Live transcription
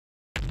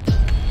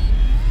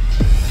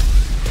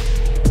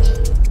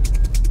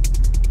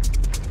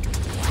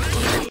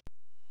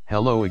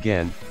Hello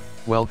again,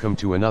 welcome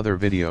to another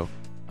video.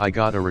 I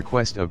got a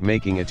request of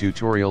making a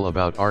tutorial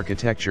about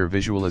architecture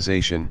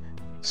visualization,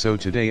 so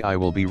today I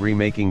will be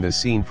remaking the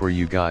scene for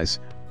you guys.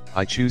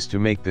 I choose to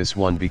make this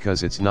one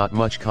because it's not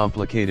much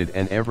complicated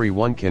and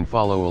everyone can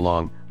follow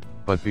along,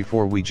 but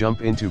before we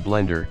jump into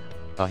Blender,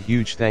 a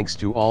huge thanks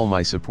to all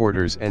my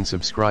supporters and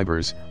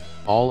subscribers.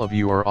 All of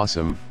you are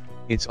awesome.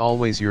 It's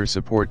always your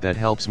support that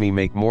helps me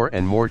make more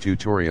and more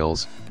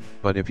tutorials,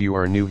 but if you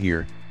are new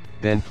here,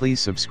 then please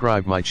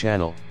subscribe my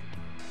channel,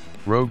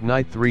 Rogue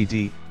Knight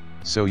 3D,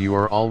 so you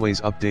are always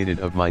updated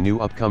of my new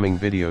upcoming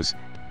videos,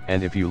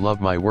 and if you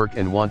love my work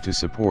and want to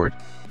support,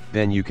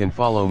 then you can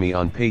follow me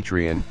on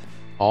Patreon.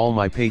 All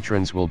my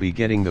patrons will be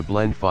getting the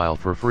blend file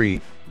for free,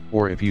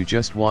 or if you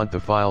just want the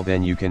file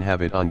then you can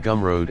have it on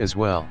Gumroad as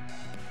well.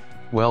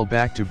 Well,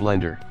 back to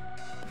Blender.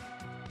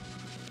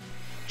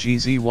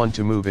 GZ1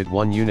 to move it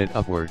 1 unit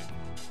upward.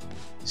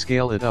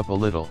 Scale it up a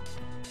little.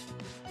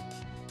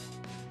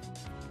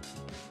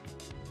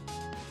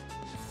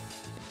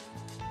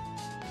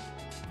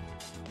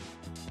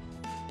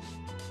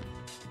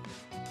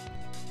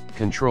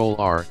 Control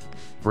R,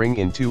 bring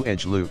in 2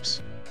 edge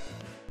loops.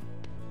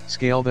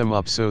 Scale them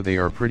up so they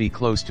are pretty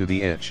close to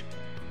the edge.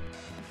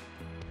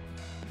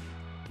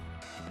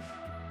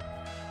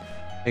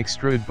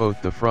 Extrude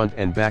both the front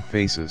and back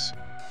faces.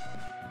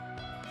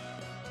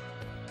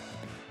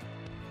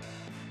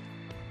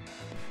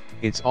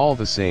 It's all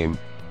the same,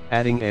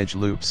 adding edge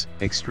loops,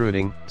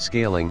 extruding,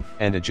 scaling,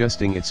 and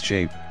adjusting its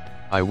shape.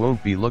 I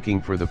won't be looking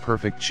for the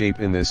perfect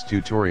shape in this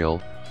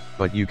tutorial,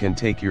 but you can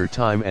take your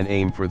time and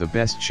aim for the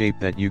best shape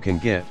that you can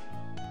get.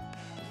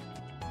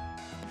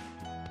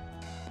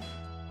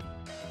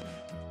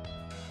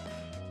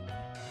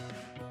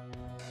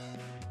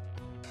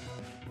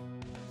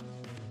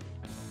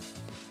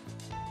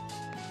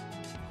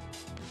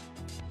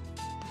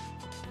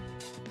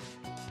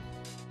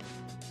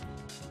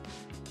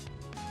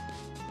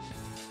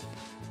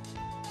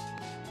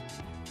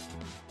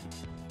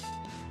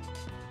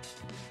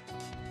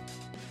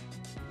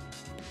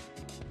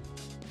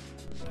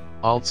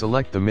 Alt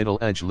select the middle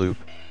edge loop,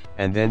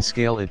 and then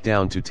scale it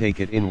down to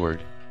take it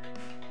inward.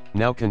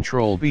 Now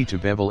Ctrl B to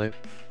bevel it.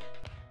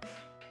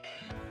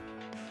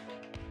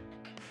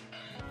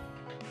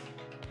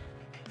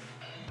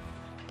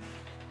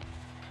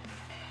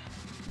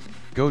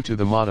 Go to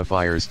the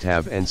Modifiers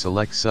tab and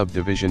select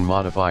Subdivision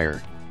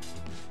Modifier.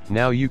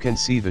 Now you can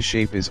see the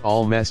shape is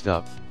all messed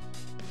up.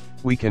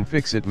 We can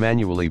fix it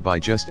manually by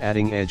just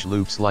adding edge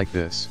loops like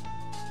this.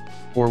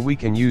 Or we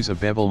can use a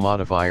bevel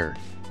modifier.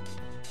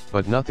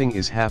 But nothing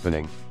is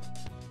happening.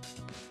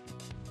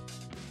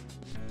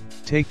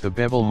 Take the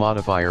bevel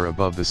modifier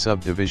above the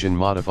subdivision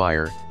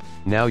modifier.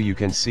 Now you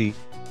can see,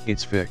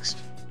 it's fixed.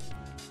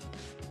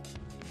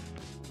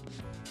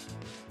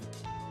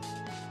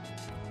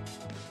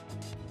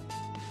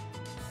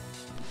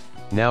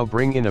 Now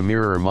bring in a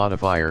mirror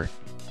modifier.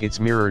 It's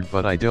mirrored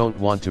but I don't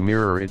want to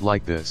mirror it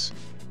like this.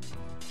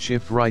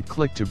 Shift right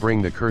click to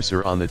bring the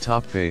cursor on the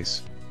top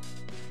face.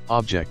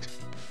 Object,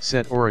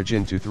 set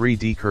origin to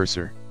 3D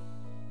cursor.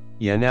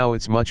 Yeah, now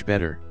it's much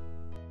better.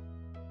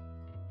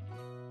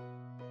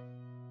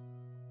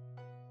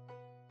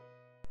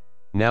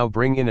 Now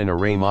bring in an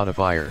array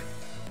modifier.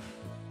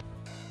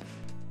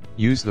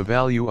 Use the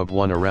value of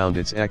 1 around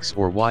its X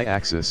or Y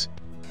axis,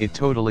 it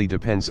totally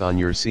depends on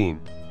your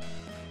scene.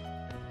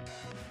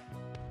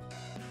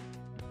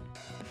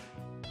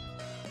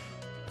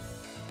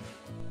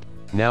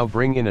 Now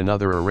bring in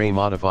another array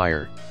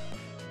modifier.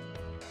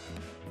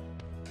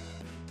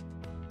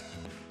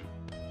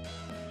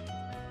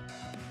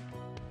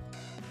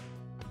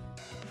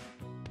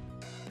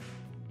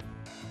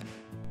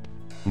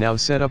 Now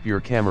set up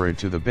your camera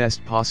to the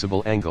best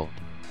possible angle.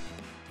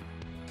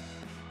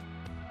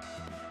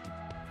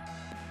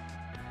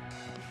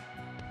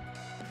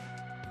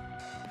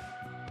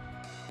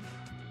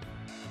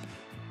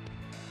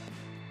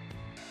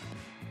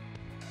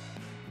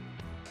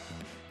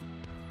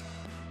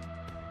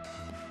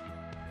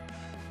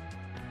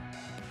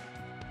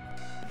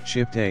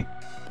 Shift A,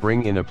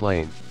 bring in a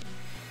plane.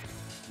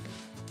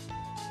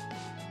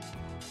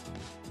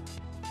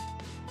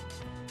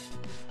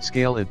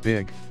 Scale it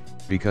big,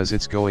 because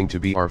it's going to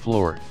be our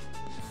floor.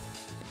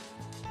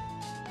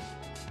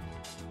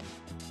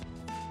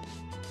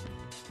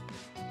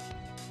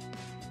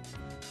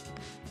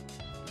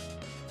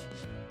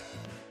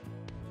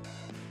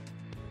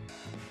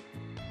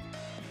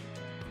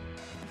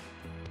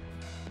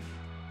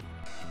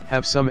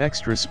 Have some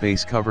extra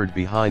space covered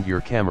behind your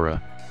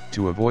camera,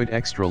 to avoid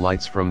extra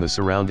lights from the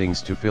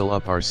surroundings to fill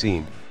up our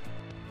scene.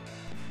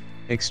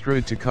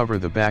 Extrude to cover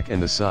the back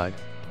and the side.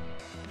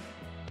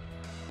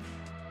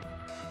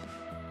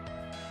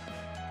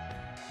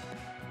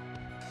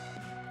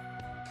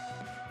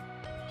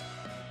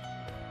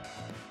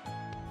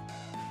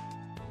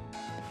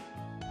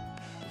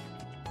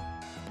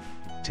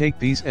 Take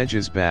these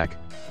edges back,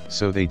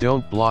 so they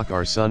don't block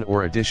our sun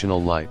or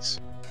additional lights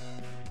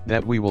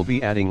that we will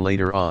be adding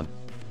later on.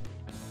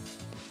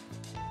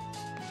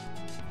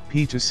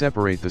 P to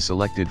separate the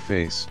selected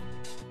face.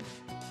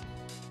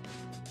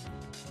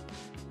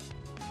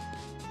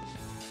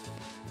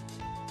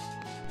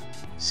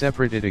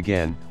 Separate it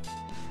again.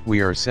 We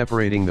are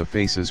separating the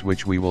faces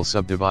which we will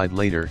subdivide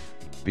later,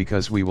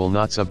 because we will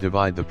not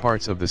subdivide the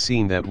parts of the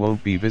scene that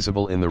won't be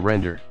visible in the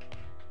render.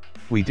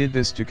 We did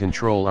this to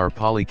control our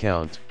poly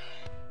count.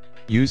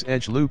 Use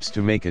edge loops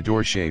to make a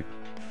door shape.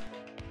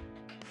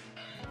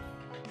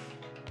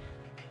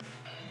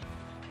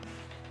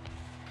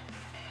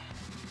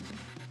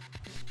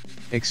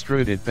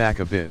 Extrude it back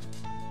a bit.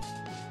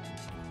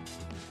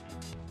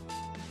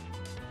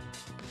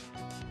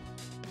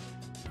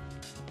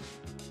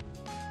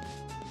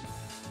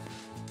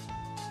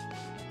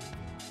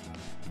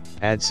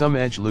 Add some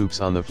edge loops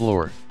on the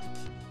floor.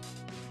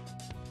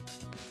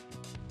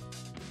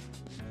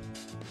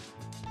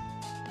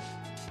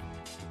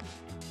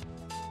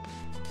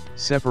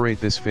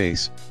 Separate this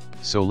face,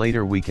 so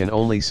later we can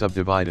only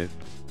subdivide it.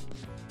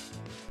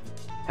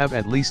 Have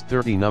at least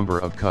 30 number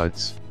of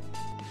cuts.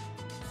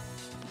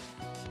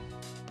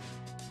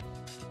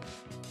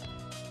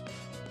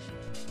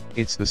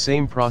 It's the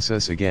same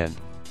process again.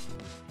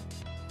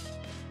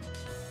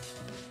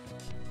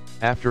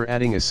 After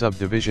adding a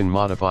subdivision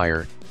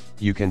modifier,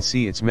 you can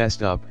see it's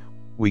messed up.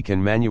 We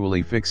can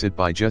manually fix it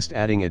by just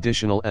adding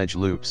additional edge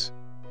loops.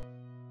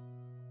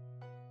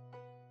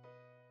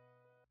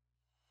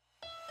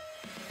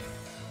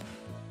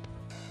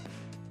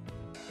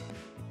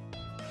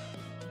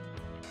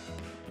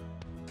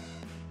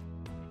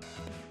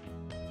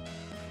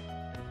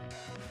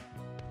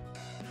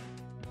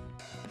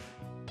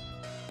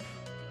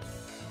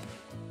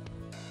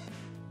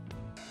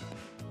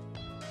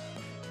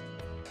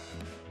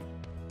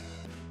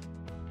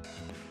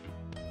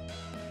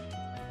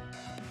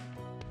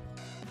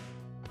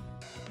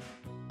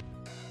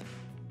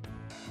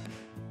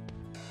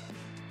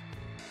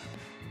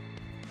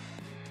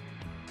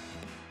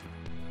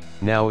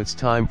 Now it's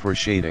time for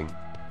shading.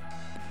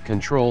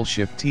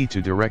 Ctrl-Shift-T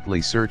to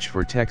directly search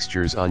for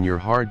textures on your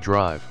hard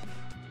drive.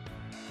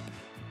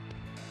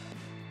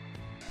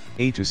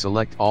 A to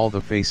select all the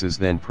faces,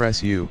 then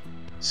press U,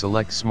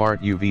 select Smart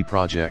UV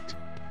project.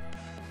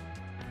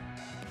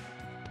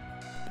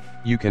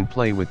 You can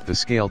play with the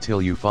scale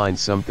till you find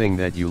something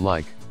that you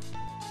like.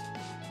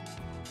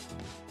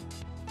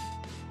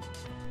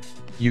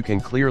 You can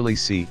clearly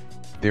see,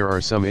 there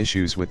are some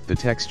issues with the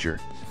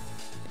texture.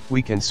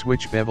 We can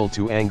switch bevel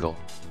to angle.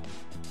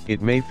 It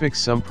may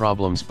fix some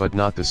problems but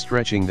not the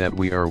stretching that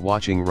we are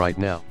watching right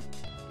now.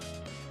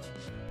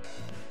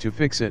 To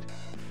fix it,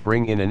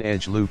 bring in an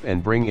edge loop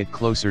and bring it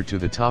closer to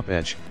the top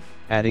edge.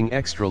 Adding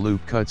extra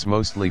loop cuts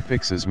mostly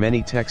fixes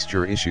many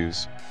texture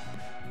issues.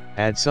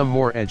 Add some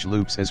more edge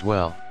loops as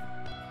well.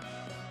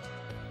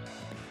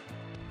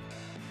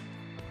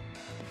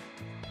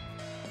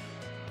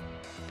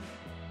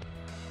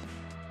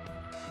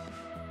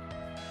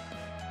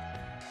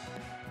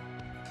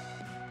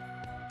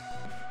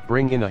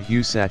 Bring in a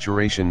hue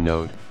saturation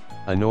node,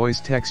 a noise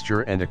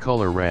texture and a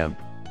color ramp.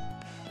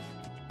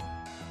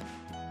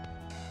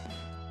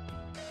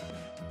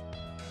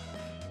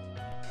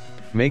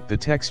 Make the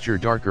texture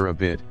darker a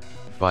bit,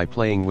 by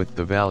playing with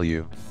the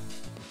value.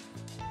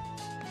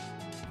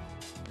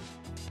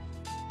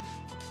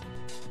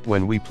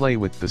 When we play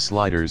with the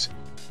sliders,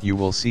 you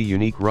will see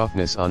unique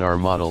roughness on our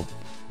model,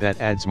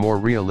 that adds more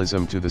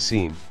realism to the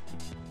scene.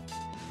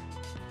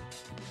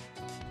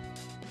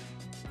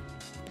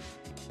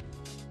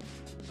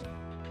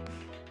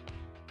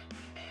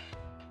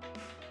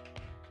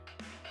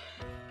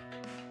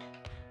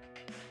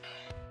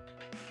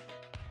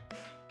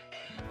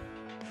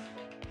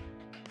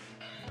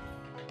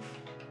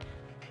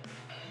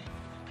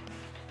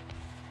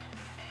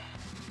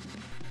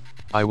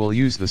 I will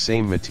use the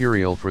same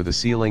material for the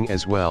ceiling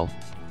as well,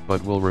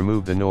 but will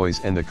remove the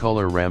noise and the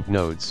color ramp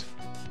nodes.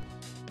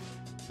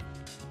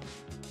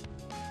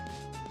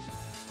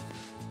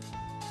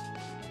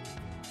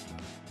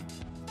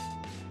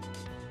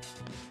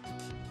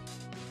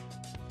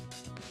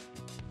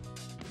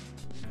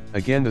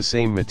 Again the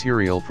same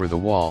material for the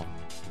wall.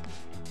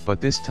 But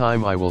this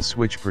time I will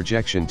switch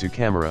projection to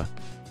camera.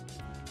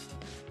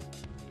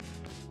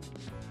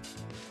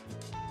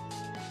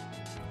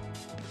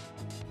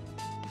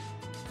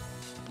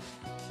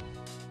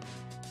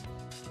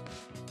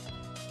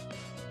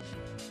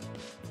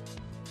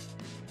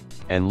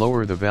 And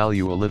lower the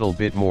value a little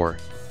bit more.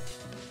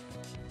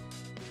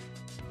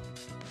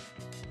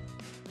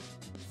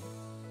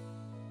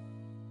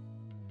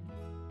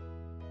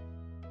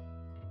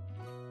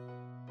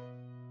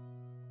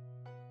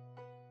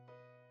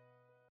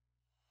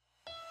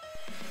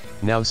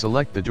 Now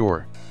select the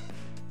door.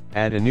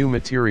 Add a new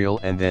material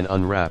and then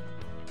unwrap.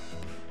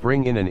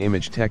 Bring in an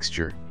image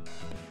texture.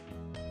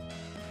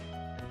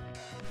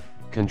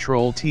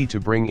 Ctrl-T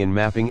to bring in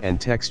mapping and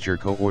texture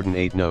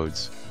coordinate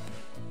nodes.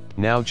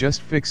 Now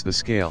just fix the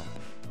scale.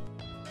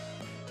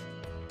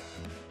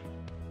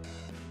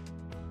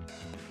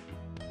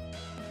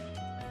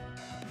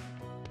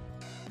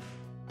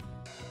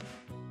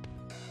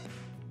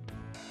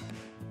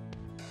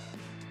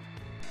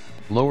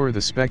 Lower the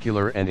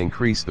specular and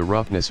increase the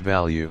roughness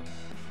value.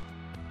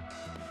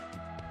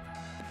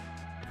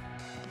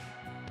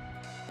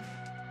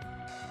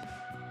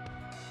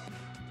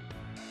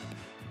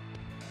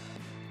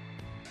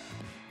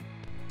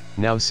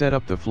 Now set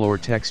up the floor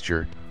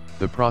texture.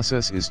 The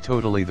process is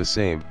totally the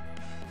same.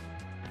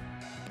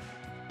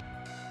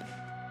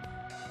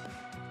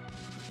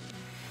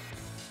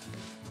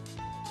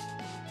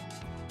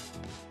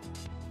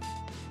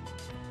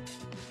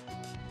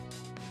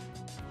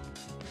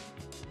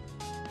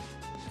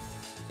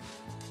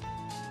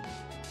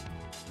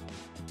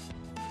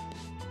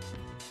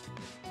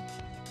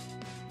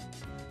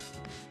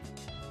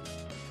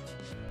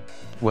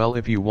 Well,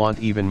 if you want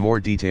even more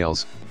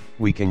details,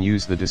 we can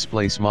use the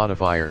displace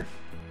modifier.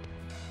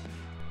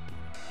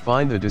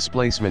 Find the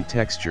displacement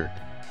texture.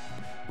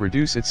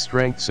 Reduce its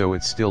strength so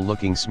it's still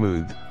looking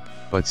smooth,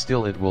 but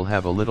still it will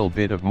have a little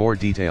bit of more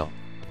detail.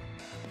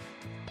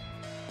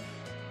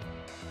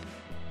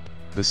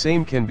 The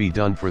same can be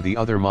done for the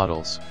other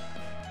models.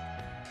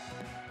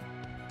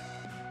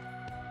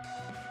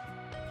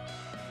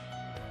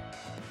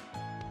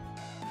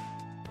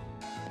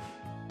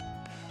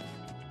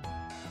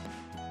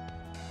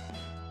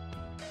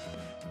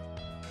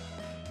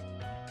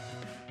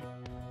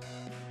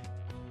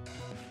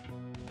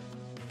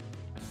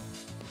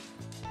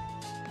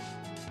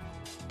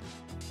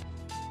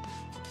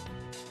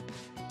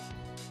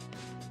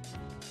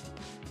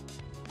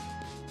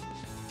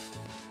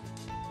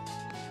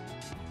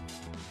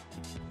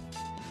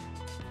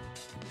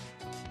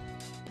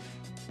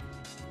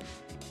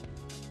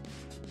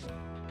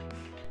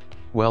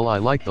 Well, I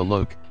like the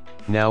look.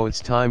 Now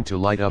it's time to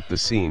light up the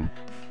scene.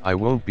 I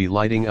won't be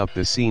lighting up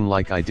the scene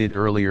like I did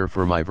earlier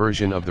for my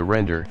version of the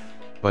render,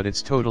 but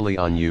it's totally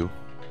on you.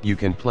 You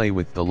can play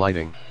with the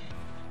lighting.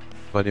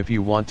 But if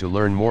you want to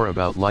learn more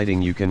about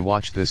lighting, you can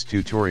watch this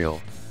tutorial.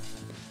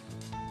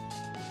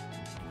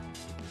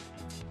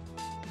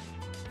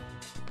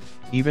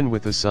 Even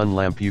with the sun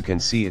lamp you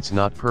can see it's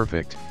not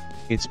perfect.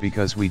 It's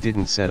because we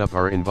didn't set up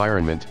our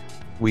environment.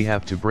 We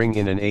have to bring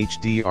in an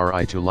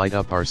HDRI to light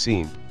up our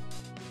scene.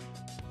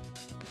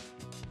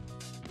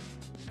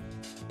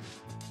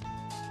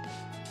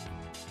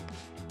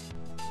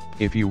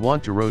 If you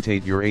want to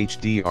rotate your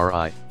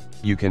HDRI,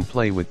 you can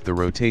play with the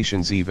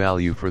rotation Z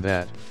value for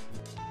that.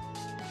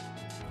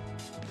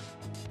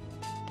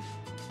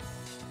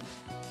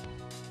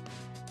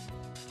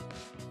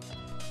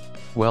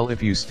 Well,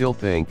 if you still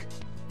think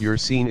your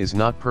scene is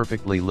not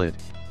perfectly lit,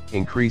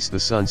 increase the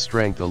sun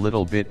strength a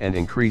little bit and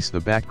increase the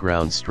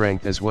background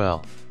strength as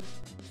well.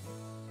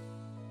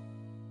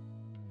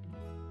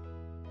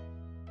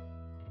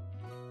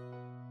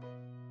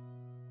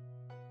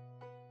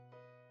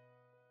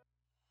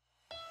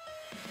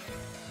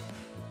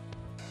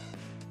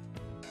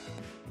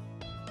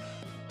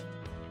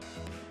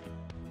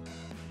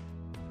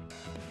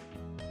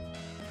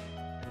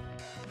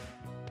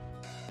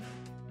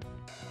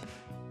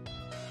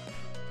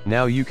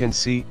 Now you can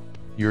see,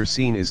 your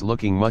scene is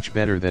looking much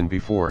better than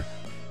before,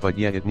 but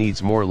yet it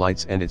needs more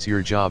lights, and it's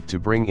your job to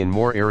bring in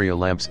more area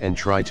lamps and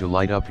try to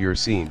light up your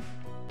scene.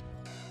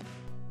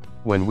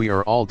 When we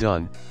are all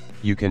done,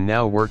 you can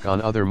now work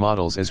on other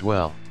models as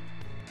well.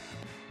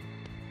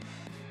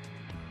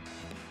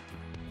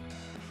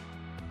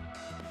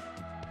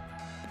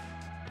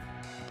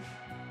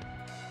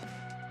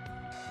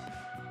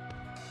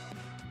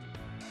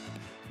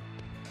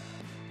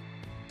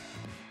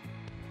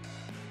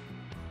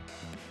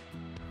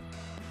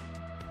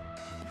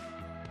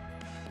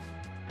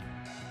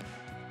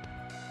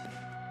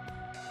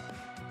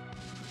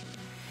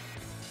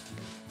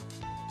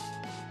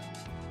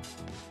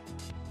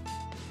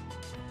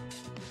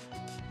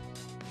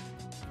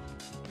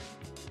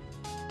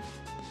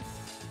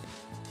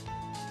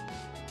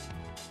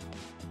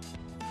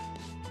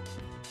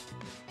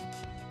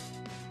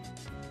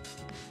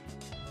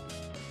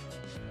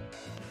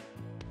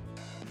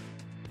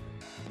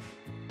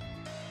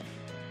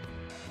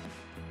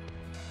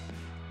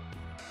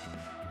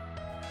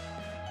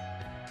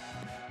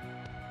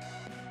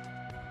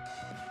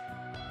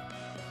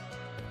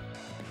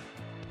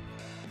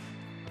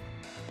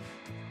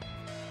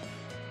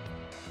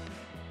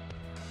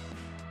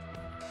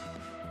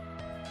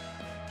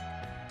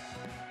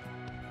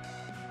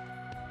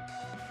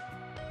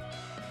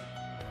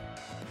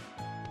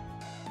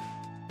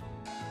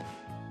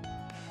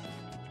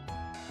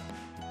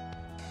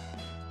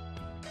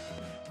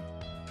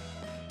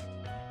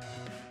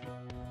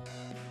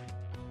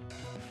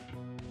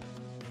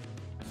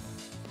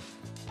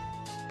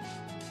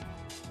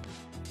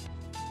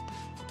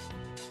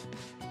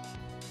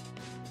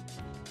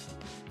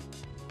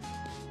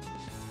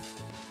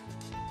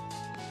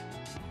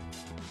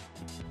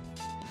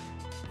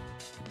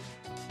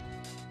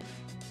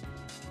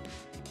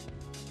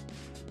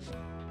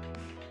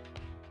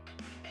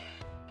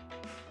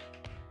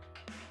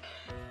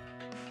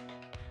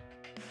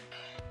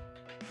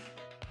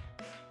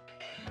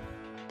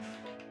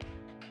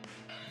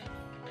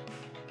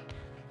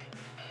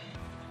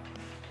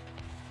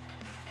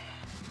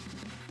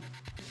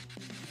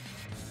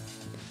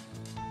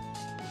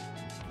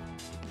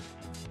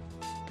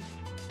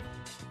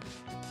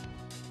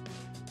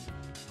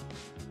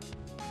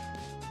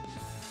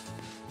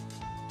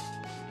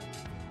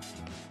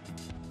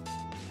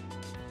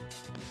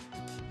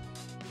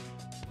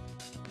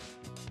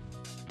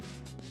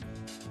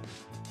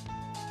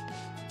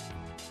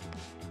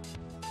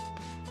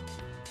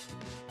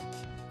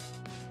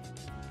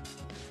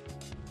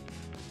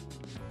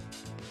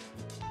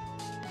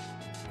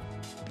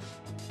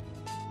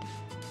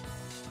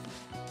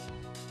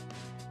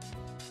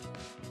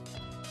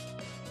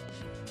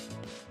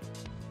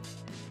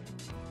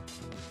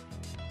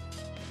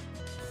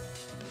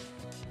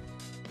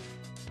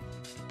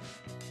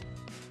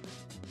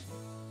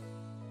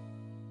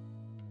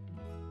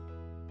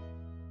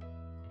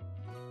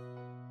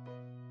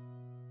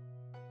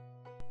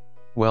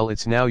 Well,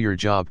 it's now your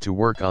job to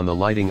work on the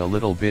lighting a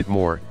little bit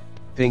more.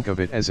 Think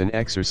of it as an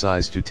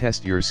exercise to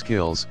test your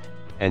skills,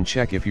 and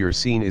check if your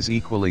scene is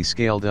equally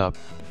scaled up.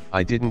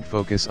 I didn't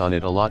focus on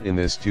it a lot in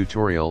this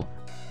tutorial,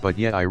 but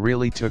yet I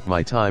really took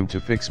my time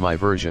to fix my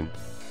version.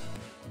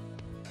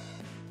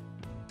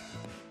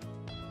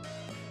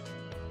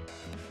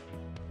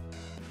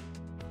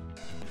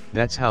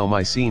 That's how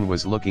my scene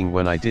was looking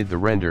when I did the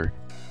render,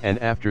 and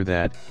after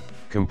that,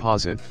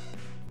 composite.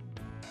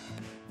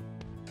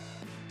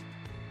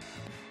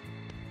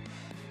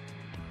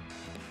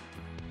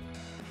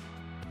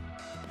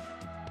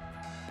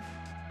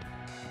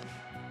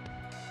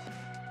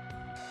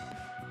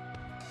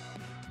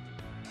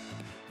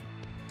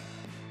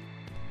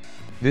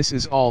 This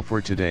is all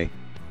for today.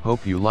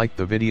 Hope you liked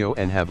the video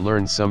and have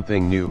learned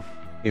something new.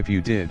 If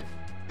you did,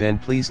 then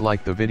please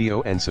like the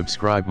video and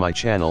subscribe my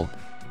channel,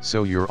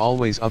 so you're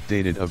always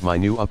updated of my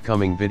new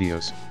upcoming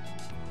videos.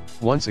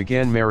 Once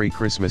again, Merry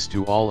Christmas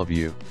to all of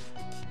you.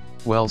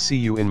 Well, see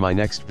you in my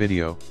next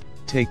video.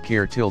 Take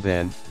care till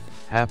then.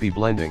 Happy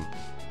blending.